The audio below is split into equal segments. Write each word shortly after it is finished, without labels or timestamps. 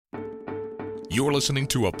You're listening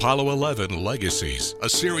to Apollo 11 Legacies, a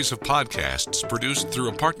series of podcasts produced through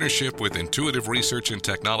a partnership with Intuitive Research and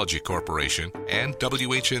Technology Corporation and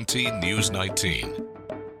WHNT News 19.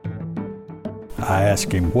 I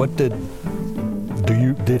asked him,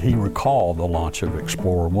 did he recall the launch of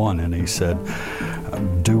Explorer 1? And he said,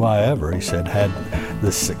 do I ever? He said, had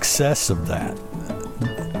the success of that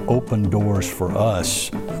opened doors for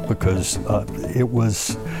us because it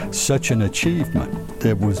was such an achievement.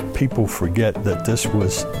 People forget that this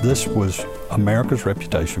was America's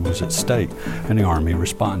reputation was at stake, and the Army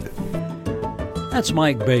responded. That's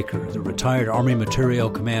Mike Baker, the retired Army Materiel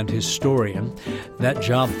Command historian. That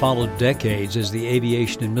job followed decades as the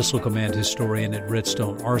Aviation and Missile Command historian at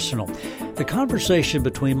Redstone Arsenal. The conversation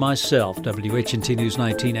between myself, WHNT News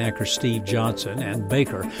 19 anchor Steve Johnson, and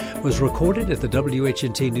Baker was recorded at the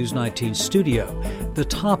WHNT News 19 studio. The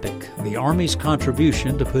topic, the Army's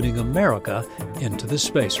contribution to putting America into the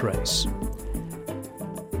space race.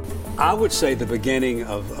 I would say the beginning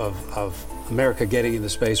of America getting in the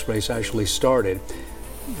space race actually started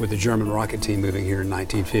with the German rocket team moving here in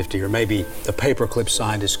 1950, or maybe the paperclip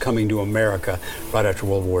scientists coming to America right after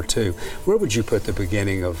World War II. Where would you put the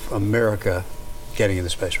beginning of America getting in the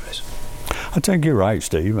space race? I think you're right,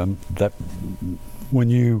 Steve.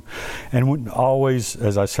 Always,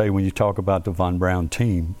 as I say, when you talk about the von Braun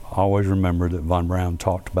team, always remember that von Braun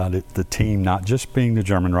talked about it, the team not just being the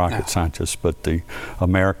German rocket scientists, but the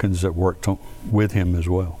Americans that worked with him as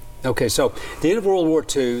well. Okay, so at the end of World War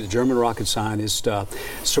II, the German rocket scientists,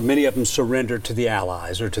 so many of them surrendered to the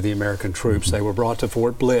Allies or to the American troops. Mm-hmm. They were brought to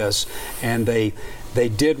Fort Bliss, and they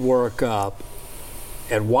did work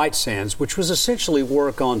at White Sands, which was essentially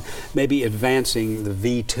work on maybe advancing the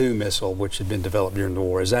V-2 missile, which had been developed during the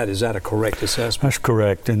war. Is that a correct assessment? That's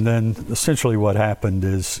correct. And then essentially what happened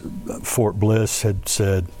is Fort Bliss had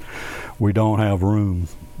said, we don't have room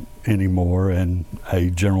anymore, and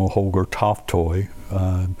a General Holger Toftoy,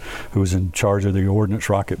 who was in charge of the Ordnance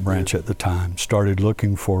Rocket Branch at the time, started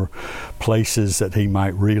looking for places that he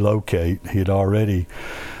might relocate. He had already,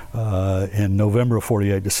 in November of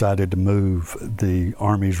 '48, decided to move the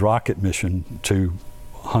Army's rocket mission to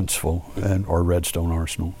Huntsville or Redstone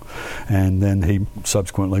Arsenal. And then he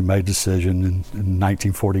subsequently made a decision in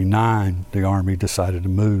 1949, the Army decided to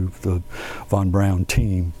move the von Braun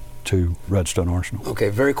team to Redstone Arsenal. Okay,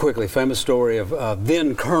 very quickly, famous story of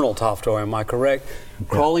then Colonel Toftoy, am I correct?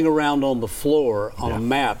 Crawling around on the floor on a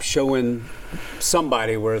map showing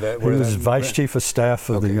somebody where that... He was Vice Chief of Staff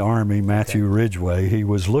of the Army, Matthew Ridgway. He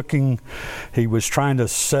was trying to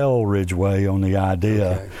sell Ridgway on the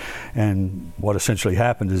idea, and what essentially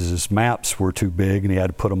happened is his maps were too big and he had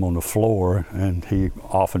to put them on the floor, and he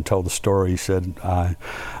often told the story. He said,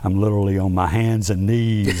 I'm literally on my hands and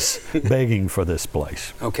knees begging for this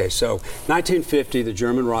place. Okay, so 1950, the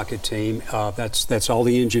German rocket team, that's all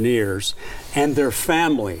the engineers, and their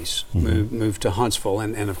families moved to Huntsville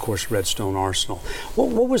and of course Redstone Arsenal.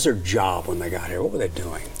 What was their job when they got here? What were they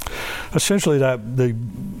doing? Essentially,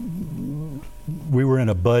 we were in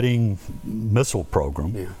a budding missile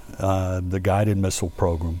program, the guided missile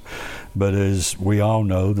program. But as we all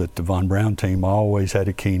know, that the von Braun team always had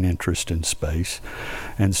a keen interest in space,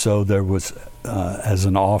 and so there was, as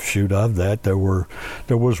an offshoot of that, there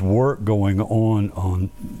was work going on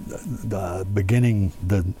beginning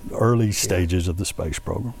the early stages of the space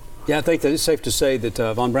program. Yeah, I think that it's safe to say that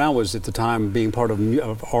von Braun was at the time being part of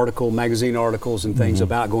magazine articles and things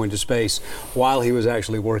about going to space while he was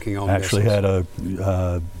actually working on missiles. Had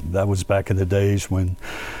that was back in the days when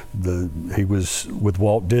he was with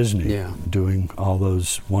Walt Disney doing all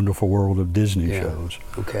those Wonderful World of Disney shows.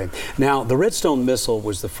 Okay. Now, the Redstone missile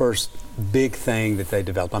was the first big thing that they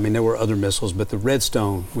developed. I mean, there were other missiles, but the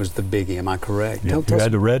Redstone was the biggie. Am I correct? Yeah, you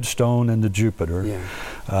had the Redstone and the Jupiter.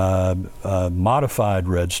 Modified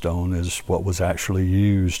Redstone is what was actually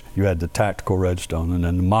used. You had the tactical Redstone, and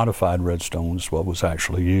then the modified Redstone is what was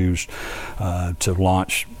actually used to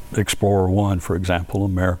launch Explorer 1, for example,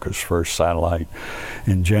 America's first satellite,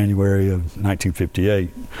 in January of 1958.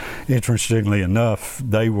 Interestingly enough,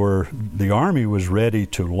 the Army was ready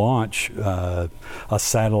to launch a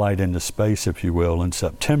satellite into space, if you will, in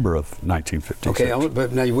September of 1956. Okay,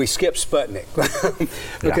 but now we skipped Sputnik.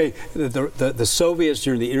 Okay, the Soviets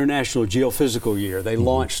during the International Geophysical Year, they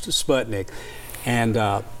launched Sputnik,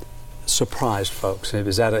 and surprised folks.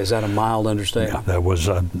 Is that a mild understatement? Yeah,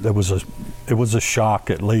 it was a shock,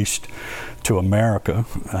 at least to America,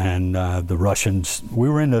 and the Russians. We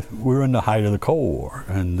were in the height of the Cold War,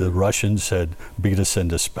 and the Russians had beat us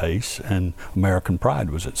into space, and American pride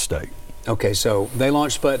was at stake. Okay, so they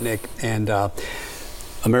launched Sputnik, and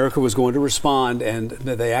America was going to respond, and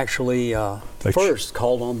they actually first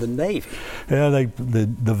called on the Navy. Yeah,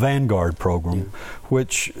 the Vanguard program,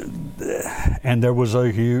 which, and there was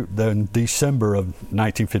in December of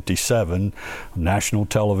 1957, national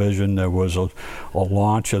television, there was a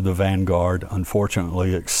launch of the Vanguard.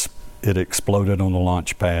 Unfortunately, it exploded on the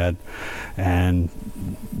launch pad, and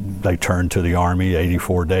they turned to the Army.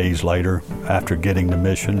 84 days later, after getting the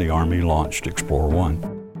mission, the Army launched Explorer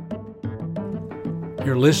 1.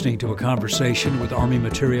 You're listening to a conversation with Army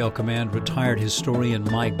Materiel Command retired historian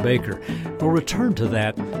Mike Baker. We'll return to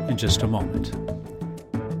that in just a moment.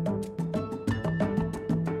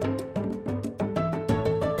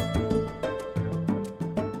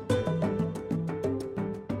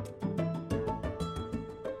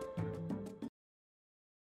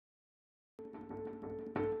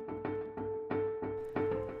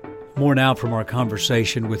 More now from our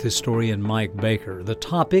conversation with historian Mike Baker. The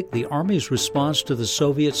topic, the Army's response to the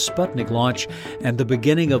Soviet Sputnik launch and the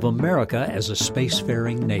beginning of America as a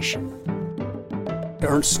spacefaring nation.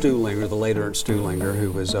 Ernst Stuhlinger, the late Ernst Stuhlinger,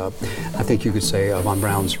 who was, I think you could say, von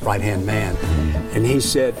Braun's right-hand man, and he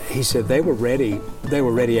said they were ready,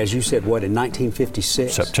 as you said, what, in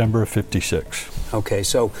 1956? September of 56. Okay,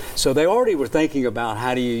 so they already were thinking about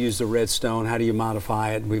how do you use the Redstone, how do you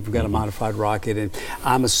modify it, we've got a modified rocket, and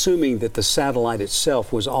I'm assuming that the satellite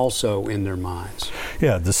itself was also in their minds.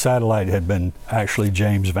 Yeah, the satellite had been actually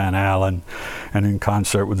James Van Allen, and in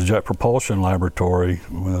concert with the Jet Propulsion Laboratory,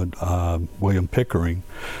 with William Pickering,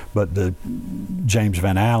 but James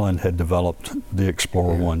Van Allen had developed the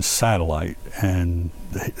Explorer 1 satellite, and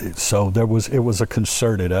so it was a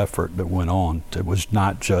concerted effort that went on. It was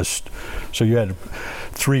not just, so you had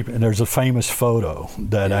three, and there's a famous photo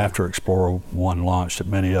that after Explorer 1 launched that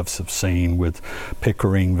many of us have seen with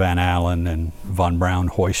Pickering, Van Allen, and von Braun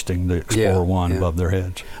hoisting the Explorer 1 above their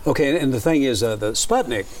heads. Okay, and the thing is, the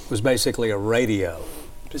Sputnik was basically a radio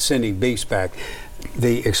sending beeps back.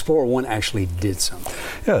 The Explorer 1 actually did something.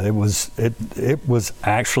 Yeah, it was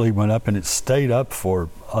actually went up, and it stayed up for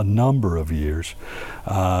a number of years.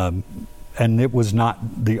 And it was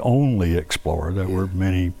not the only Explorer. There were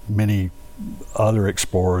many, many other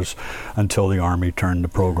Explorers until the Army turned the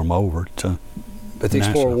program over to But the NASA.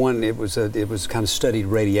 Explorer 1, it was kind of studied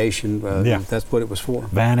radiation. That's what it was for.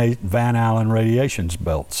 Van Allen radiations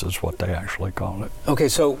belts is what they actually called it. Okay,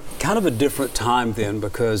 so kind of a different time then,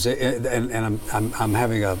 because I'm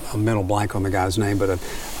having a mental blank on the guy's name, but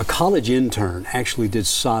a college intern actually did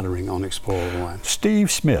soldering on Explorer 1.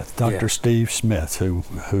 Steve Smith, Dr. Steve Smith,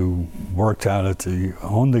 who worked out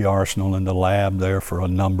on the Arsenal in the lab there for a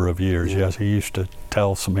number of years. Yes, he used to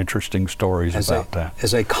tell some interesting stories about that.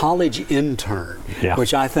 As a college intern,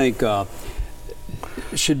 which I think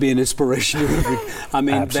should be an inspiration. I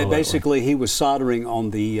mean, basically he was soldering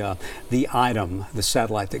on the item, the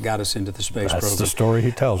satellite that got us into the space program. That's the story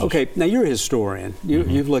he tells us. Okay, now you're a historian.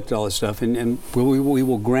 You've looked at all this stuff, and we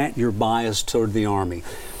will grant your bias toward the Army.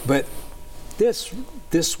 But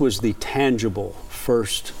this was the tangible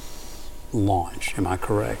first launch, am I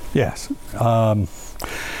correct? Yes.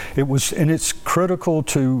 It was critical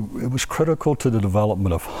to the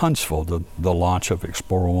development of Huntsville, the launch of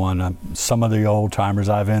Explorer 1. Some of the old timers,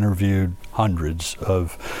 I've interviewed hundreds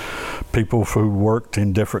of people who worked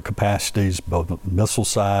in different capacities, both the missile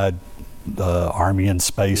side, the Army and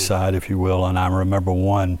space side, if you will, and I remember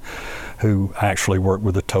one who actually worked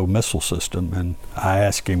with the TOW missile system, and I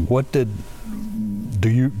asked him,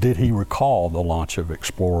 did he recall the launch of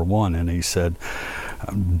Explorer 1? And he said,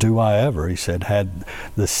 do I ever? He said, had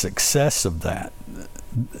the success of that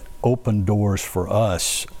opened doors for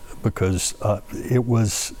us, because it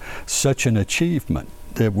was such an achievement.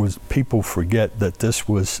 People forget that this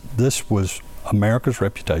was America's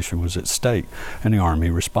reputation was at stake, and the Army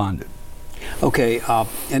responded. Okay,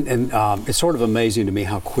 and it's sort of amazing to me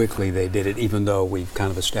how quickly they did it, even though we've kind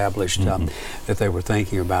of established that they were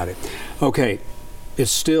thinking about it. Okay, it's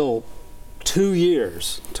still 2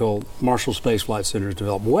 years till Marshall Space Flight Center is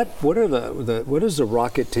developed. What is the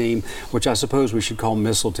rocket team, which I suppose we should call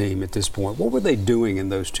missile team at this point? What were they doing in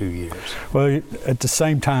those 2 years? Well, at the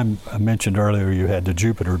same time, I mentioned earlier, you had the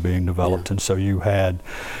Jupiter being developed, and so you had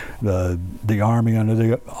the Army under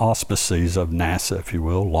the auspices of NASA, if you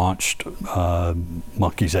will, launched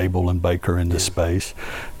monkeys Able and Baker into space.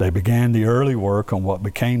 They began the early work on what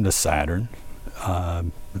became the Saturn.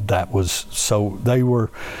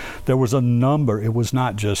 There was a number. It was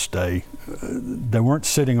not just they weren't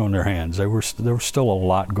sitting on their hands. There was still a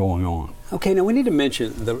lot going on. Okay, now we need to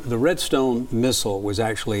mention the Redstone missile was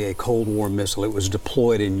actually a Cold War missile. It was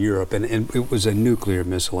deployed in Europe, and it was a nuclear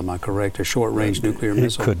missile. Am I correct? A short-range nuclear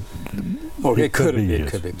missile. It could be.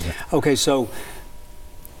 Yeah. Okay, so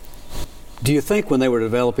Do you think when they were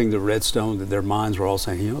developing the Redstone that their minds were all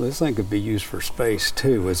saying, this thing could be used for space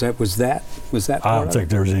too? Was that I don't think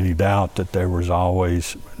there was any doubt that there was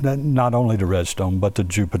always not only the Redstone but the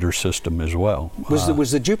Jupiter system as well.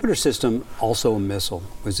 Was the Jupiter system also a missile?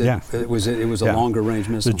 Was it? Yeah. It was a longer range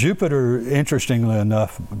missile. The Jupiter, interestingly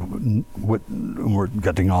enough, we're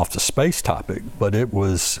getting off the space topic, but it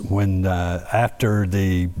was when after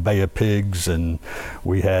the Bay of Pigs and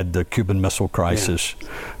we had the Cuban Missile Crisis,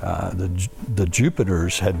 the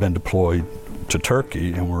Jupiters had been deployed to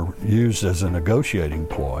Turkey and were used as a negotiating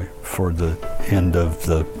ploy for the end of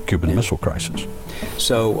the Cuban Missile Crisis.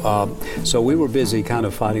 So we were busy kind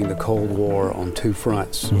of fighting the Cold War on two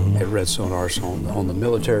fronts at Redstone Arsenal, on the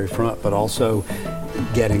military front, but also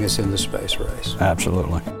getting us in the space race.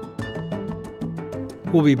 Absolutely.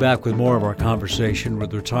 We'll be back with more of our conversation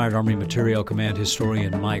with retired Army Materiel Command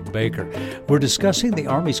historian Mike Baker. We're discussing the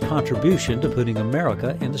Army's contribution to putting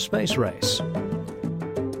America in the space race.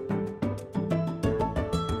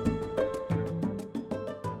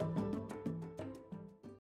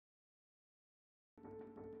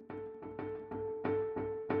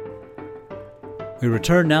 We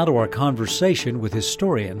return now to our conversation with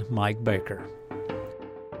historian Mike Baker.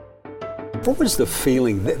 What was the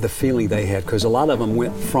feeling they had? Because a lot of them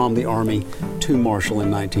went from the Army to Marshall in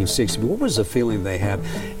 1960. But what was the feeling they had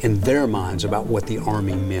in their minds about what the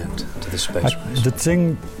Army meant to the space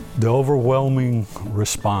race? The overwhelming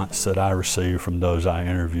response that I received from those I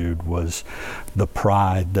interviewed was the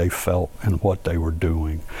pride they felt in what they were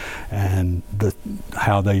doing, and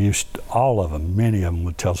how they all of them, many of them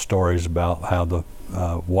would tell stories about how the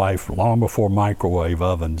wife, long before microwave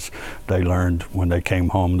ovens, they learned when they came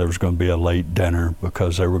home there was going to be a late dinner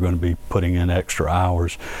because they were going to be putting in extra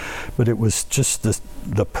hours. But it was just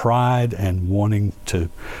the pride and wanting to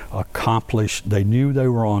accomplish. They knew they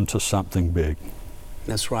were on to something big.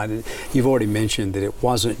 That's right. And you've already mentioned that it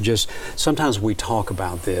wasn't just, sometimes we talk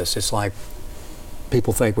about this, it's like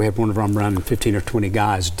people think we had one of our around 15 or 20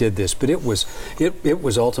 guys did this, but it was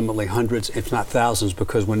ultimately hundreds, if not thousands,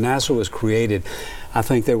 because when NASA was created, I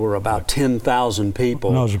think there were about 10,000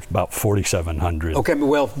 people. No, it was about 4,700. Okay,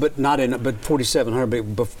 well, but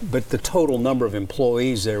 4,700. But the total number of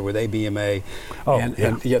employees there with ABMA,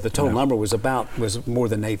 the total number was more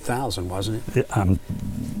than 8,000, wasn't it?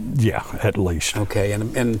 Yeah, at least. Okay,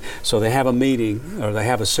 and so they have a meeting, or they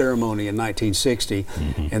have a ceremony in 1960,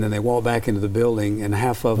 and then they walk back into the building, and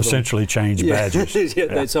half of essentially changed badges.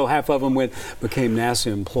 So half of them became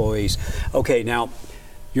NASA employees. Okay, now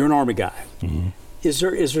you're an Army guy. Is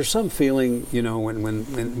there some feeling,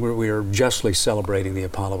 when we are justly celebrating the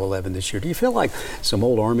Apollo 11 this year, do you feel like some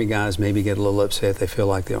old Army guys maybe get a little upset? They feel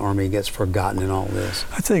like the Army gets forgotten in all this?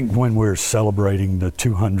 I think when we're celebrating the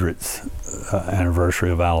 200th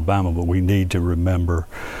anniversary of Alabama, but we need to remember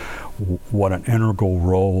what an integral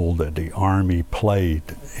role that the Army played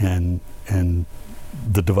in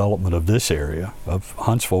the development of this area of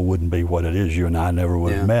Huntsville. Wouldn't be what it is. You and I never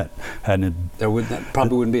would have met. That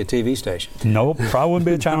probably wouldn't be a TV station. No, probably wouldn't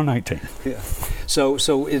be a Channel 19. Yeah. So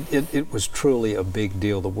it was truly a big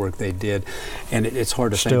deal, the work they did, and it's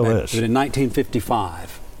hard to still think back. is. But in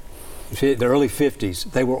 1955, the early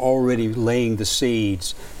 50s, they were already laying the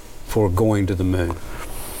seeds for going to the moon.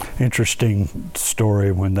 Interesting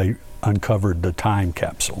story when they uncovered the time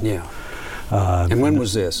capsule. Yeah. And when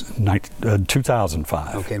was this?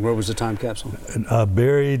 2005. Okay, and where was the time capsule?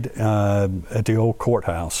 Buried at the old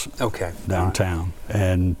courthouse downtown. Right.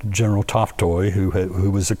 And General Toftoy,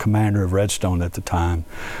 who was the commander of Redstone at the time,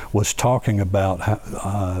 was talking about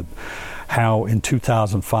how in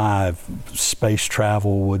 2005 space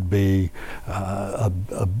travel would be a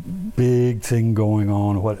big thing going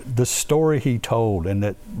on. The story he told, and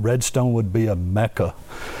that Redstone would be a mecca.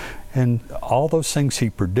 And all those things he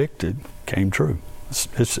predicted came true.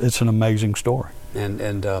 It's an amazing story.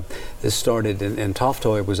 And this started, and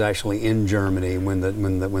Toftoy was actually in Germany when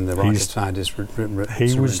the rocket scientists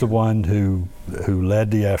he was the one who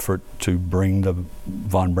led the effort to bring the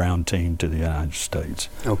von Braun team to the United States.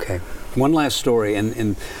 Okay. One last story,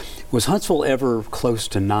 and was Huntsville ever close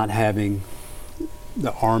to not having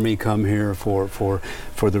the Army come here for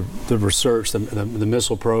the research, the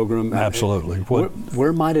missile program? Absolutely.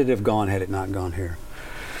 Where might it have gone had it not gone here?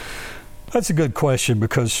 That's a good question,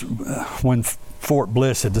 because when Fort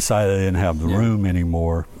Bliss had decided they didn't have the room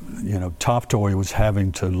anymore, Toftoy was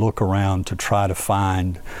having to look around to try to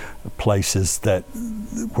find places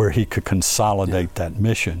where he could consolidate that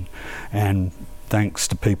mission. And thanks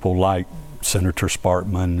to people like Senator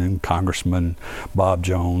Sparkman and Congressman Bob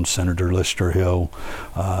Jones, Senator Lister Hill,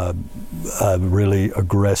 a really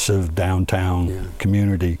aggressive downtown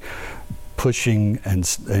community pushing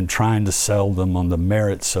and trying to sell them on the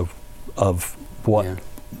merits of what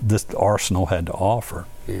this arsenal had to offer.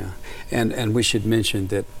 Yeah, and we should mention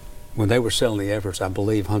that when they were selling the efforts, I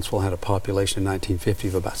believe Huntsville had a population in 1950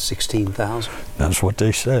 of about 16,000. That's what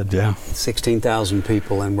they said, yeah. 16,000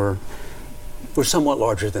 people, and we're somewhat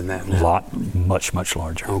larger than that now. Much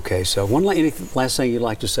larger. Okay, so any last thing you'd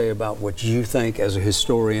like to say about what you think as a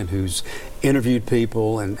historian who's interviewed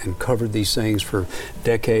people and covered these things for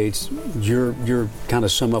decades, you're kind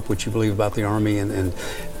of sum up what you believe about the Army and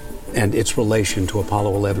its relation to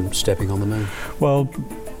Apollo 11 stepping on the moon? Well,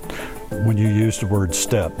 when you use the word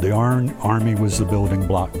step, the Army was the building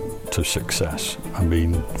block to success. I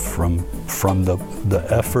mean, from the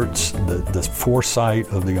efforts, the foresight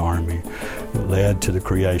of the Army led to the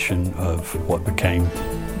creation of what became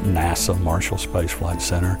NASA, Marshall Space Flight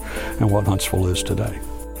Center, and what Huntsville is today.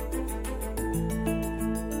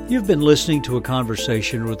 You've been listening to a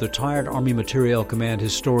conversation with retired Army Materiel Command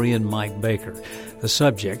historian Mike Baker. The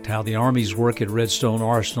subject, how the Army's work at Redstone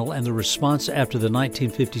Arsenal and the response after the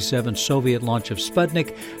 1957 Soviet launch of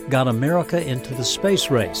Sputnik got America into the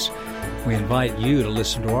space race. We invite you to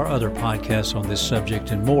listen to our other podcasts on this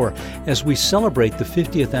subject and more as we celebrate the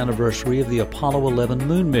 50th anniversary of the Apollo 11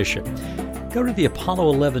 moon mission. Go to the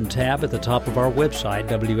Apollo 11 tab at the top of our website,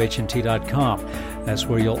 WHNT.com. That's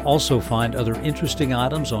where you'll also find other interesting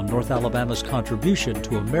items on North Alabama's contribution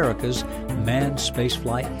to America's manned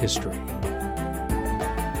spaceflight history.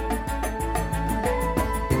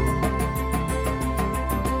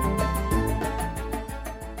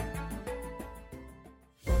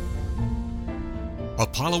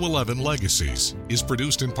 Apollo 11 Legacies is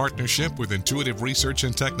produced in partnership with Intuitive Research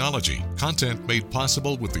and Technology. Content made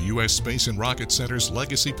possible with the U.S. Space and Rocket Center's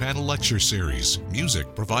Legacy Panel Lecture Series.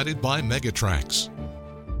 Music provided by Megatrax.